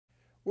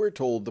We're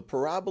told the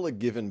parabola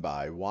given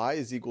by y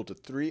is equal to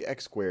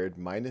 3x squared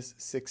minus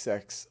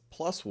 6x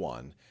plus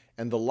 1,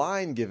 and the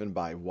line given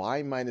by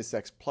y minus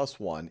x plus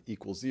 1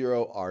 equals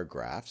 0 are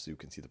graphs. So you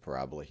can see the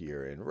parabola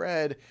here in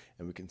red,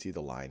 and we can see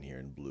the line here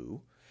in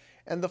blue.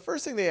 And the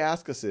first thing they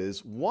ask us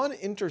is, one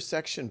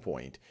intersection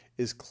point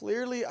is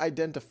clearly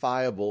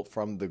identifiable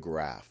from the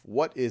graph.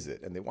 What is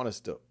it? And they want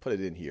us to put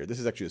it in here. This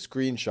is actually a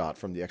screenshot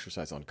from the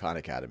exercise on Khan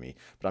Academy,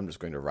 but I'm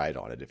just going to write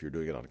on it. If you're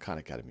doing it on Khan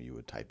Academy, you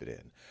would type it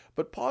in.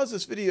 But pause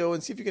this video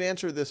and see if you can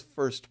answer this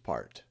first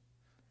part.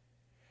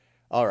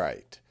 All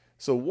right.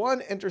 So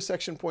one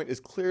intersection point is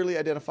clearly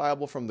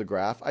identifiable from the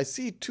graph. I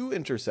see two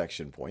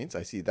intersection points.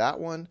 I see that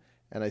one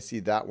and I see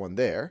that one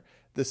there.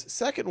 This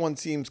second one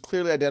seems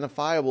clearly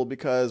identifiable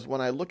because when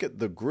I look at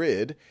the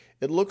grid,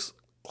 it looks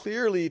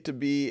clearly to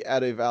be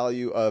at a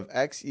value of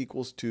x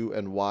equals 2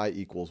 and y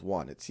equals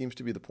 1. It seems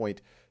to be the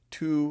point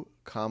 2,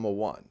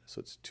 1. So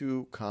it's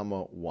 2,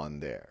 1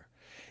 there.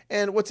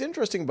 And what's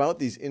interesting about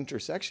these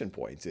intersection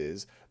points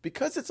is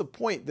because it's a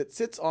point that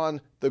sits on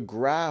the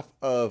graph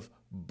of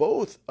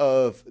both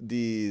of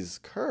these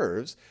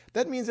curves,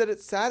 that means that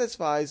it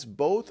satisfies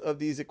both of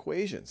these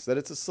equations, that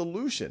it's a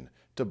solution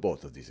to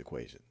both of these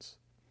equations.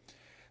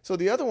 So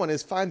the other one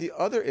is find the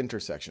other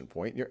intersection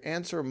point. Your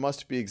answer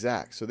must be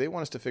exact. So they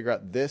want us to figure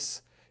out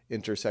this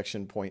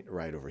intersection point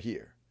right over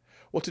here.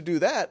 Well, to do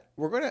that,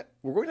 we're going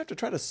to have to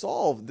try to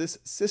solve this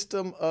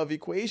system of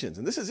equations.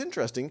 And this is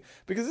interesting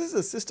because this is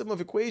a system of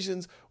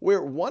equations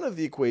where one of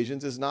the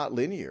equations is not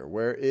linear,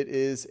 where it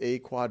is a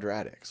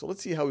quadratic. So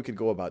let's see how we could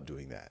go about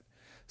doing that.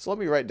 So let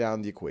me write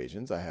down the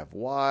equations. I have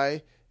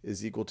y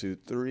is equal to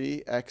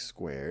 3x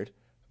squared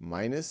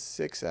minus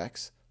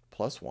 6x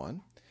plus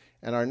 1.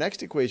 And our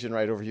next equation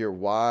right over here,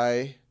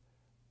 y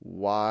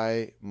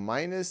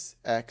minus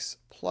x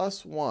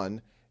plus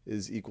 1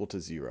 is equal to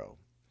 0.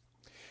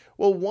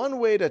 Well, one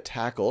way to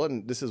tackle,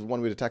 and this is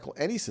one way to tackle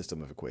any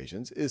system of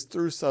equations, is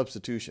through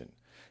substitution.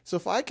 So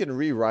if I can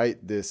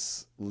rewrite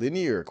this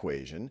linear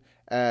equation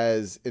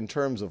as in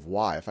terms of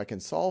y, if I can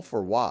solve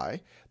for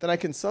y, then I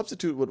can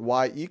substitute what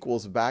y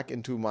equals back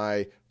into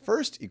my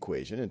first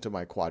equation, into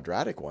my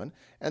quadratic one,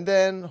 and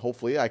then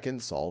hopefully I can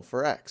solve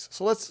for x.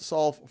 So let's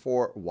solve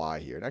for y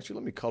here. And actually,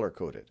 let me color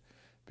code it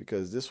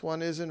because this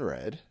one is in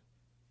red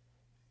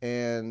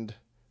and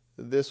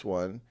this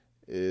one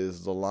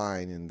is the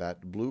line in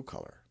that blue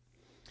color.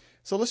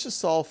 So let's just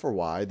solve for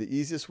y. The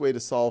easiest way to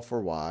solve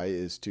for y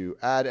is to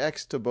add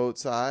x to both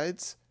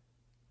sides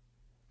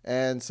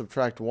and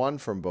subtract 1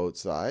 from both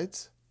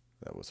sides.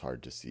 That was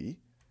hard to see.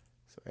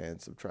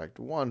 And subtract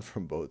 1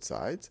 from both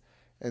sides.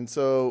 And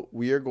so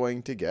we are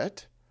going to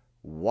get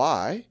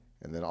y,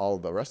 and then all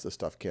of the rest of the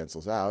stuff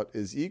cancels out,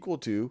 is equal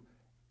to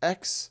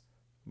x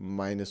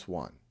minus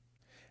 1.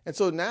 And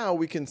so now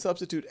we can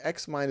substitute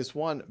x minus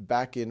 1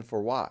 back in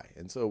for y.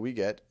 And so we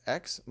get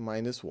x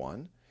minus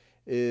 1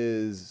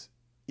 is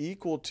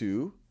equal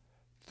to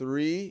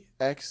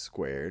 3x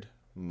squared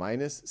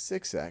minus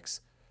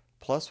 6x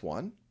plus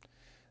 1.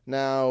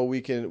 Now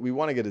we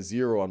want to get a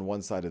 0 on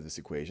one side of this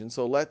equation,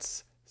 so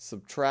let's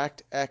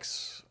subtract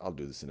x. I'll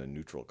do this in a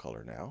neutral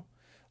color now.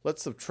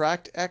 Let's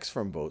subtract x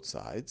from both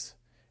sides,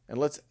 and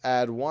let's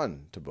add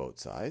 1 to both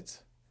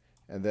sides.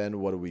 And then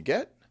what do we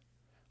get?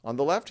 On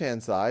the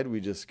left-hand side, we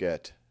just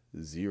get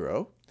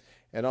 0.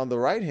 And on the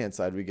right-hand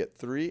side, we get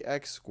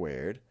 3x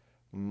squared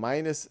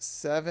minus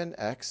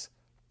 7x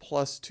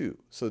plus 2.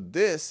 So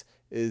this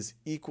is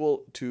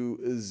equal to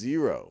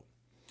 0.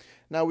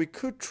 Now we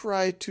could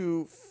try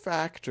to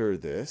factor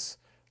this.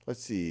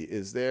 Let's see,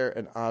 is there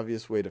an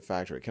obvious way to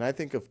factor it? Can I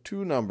think of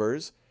two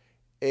numbers,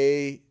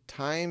 a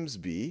times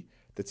b,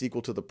 that's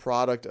equal to the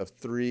product of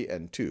 3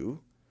 and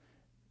 2?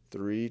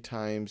 3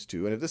 times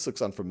 2. And if this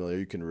looks unfamiliar,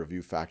 you can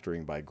review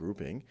factoring by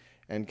grouping.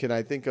 And can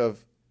I think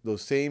of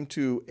those same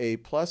two, a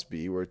plus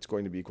b, where it's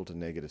going to be equal to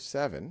negative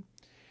 7?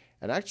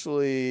 And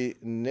actually,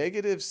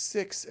 negative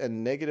 6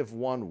 and negative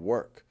 1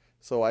 work.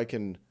 So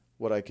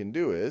what I can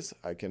do is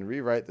I can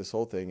rewrite this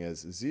whole thing as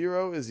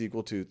 0 is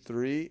equal to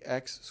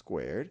 3x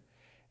squared.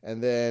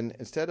 And then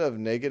instead of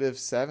negative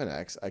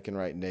 7x, I can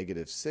write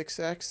negative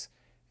 6x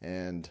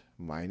and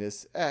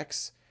minus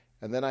x.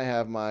 And then I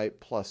have my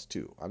plus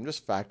 2. I'm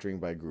just factoring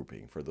by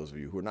grouping. For those of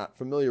you who are not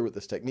familiar with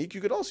this technique, you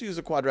could also use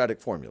a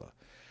quadratic formula.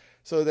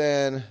 So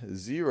then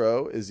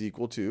 0 is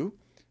equal to,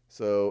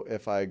 so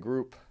if I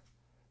group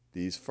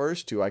these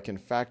first two, I can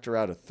factor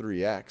out a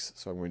 3x.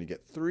 So I'm going to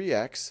get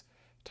 3x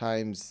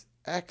times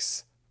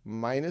x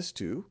minus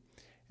 2.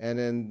 And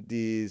in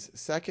these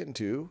second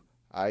two,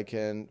 I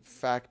can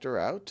factor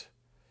out.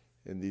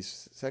 In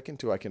these second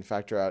two, I can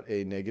factor out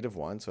a negative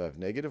 1. So I have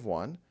negative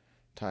 1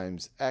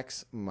 times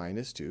x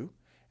minus 2.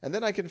 And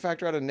then I can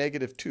factor out a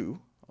negative 2.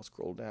 I'll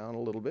scroll down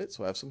a little bit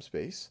so I have some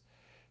space.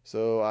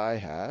 So I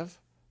have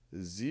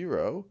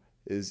 0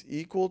 is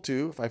equal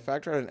to, if I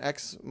factor out an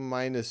x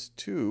minus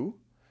 2,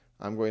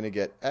 I'm going to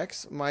get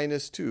x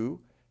minus 2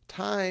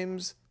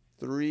 times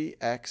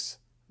 3x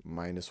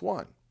minus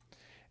 1.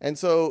 And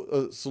so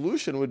a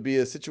solution would be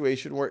a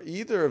situation where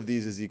either of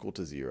these is equal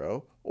to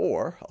 0,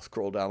 or, I'll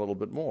scroll down a little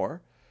bit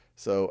more,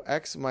 So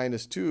x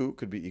minus 2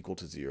 could be equal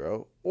to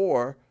 0,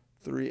 or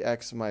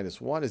 3x minus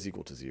 1 is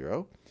equal to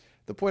 0.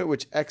 The point at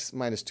which x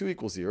minus 2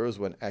 equals 0 is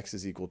when x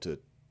is equal to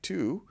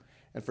 2.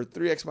 And for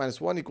 3x minus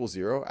 1 equals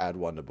 0, add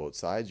 1 to both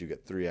sides. You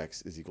get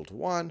 3x is equal to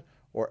 1,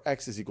 or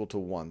x is equal to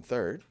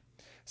 1/3.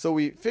 So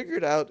we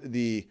figured out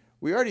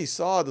we already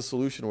saw the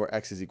solution where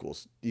x is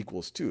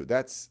equals 2.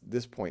 That's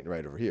this point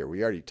right over here.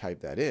 We already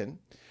typed that in.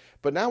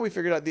 But now we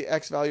figured out the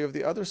x value of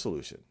the other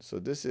solution. So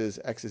this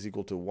is x is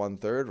equal to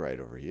 1/3 right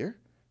over here.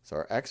 So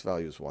our x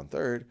value is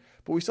 1/3,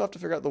 but we still have to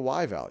figure out the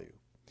y value.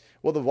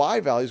 Well, the y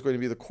value is going to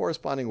be the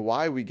corresponding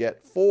y we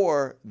get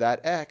for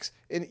that x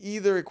in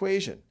either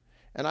equation.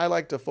 And I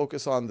like to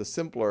focus on the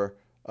simpler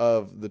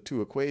of the two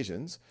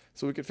equations.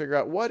 So we could figure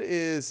out what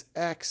is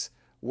x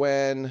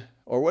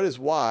what is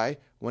y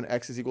when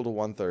x is equal to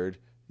 1/3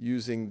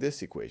 using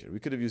this equation. We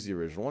could have used the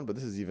original one, but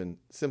this is even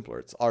simpler.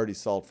 It's already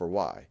solved for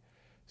y.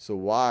 So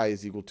y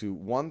is equal to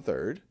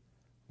 1/3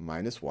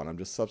 minus 1. I'm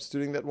just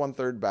substituting that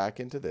 1/3 back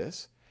into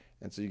this.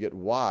 And so you get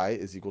y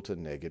is equal to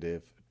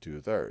negative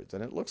 2/3.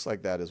 And it looks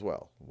like that as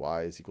well.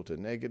 Y is equal to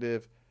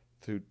negative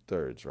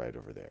 2/3 right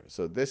over there.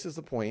 So this is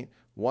the point,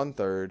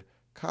 1/3,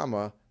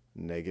 comma,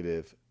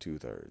 negative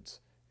 2/3.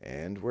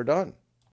 And we're done.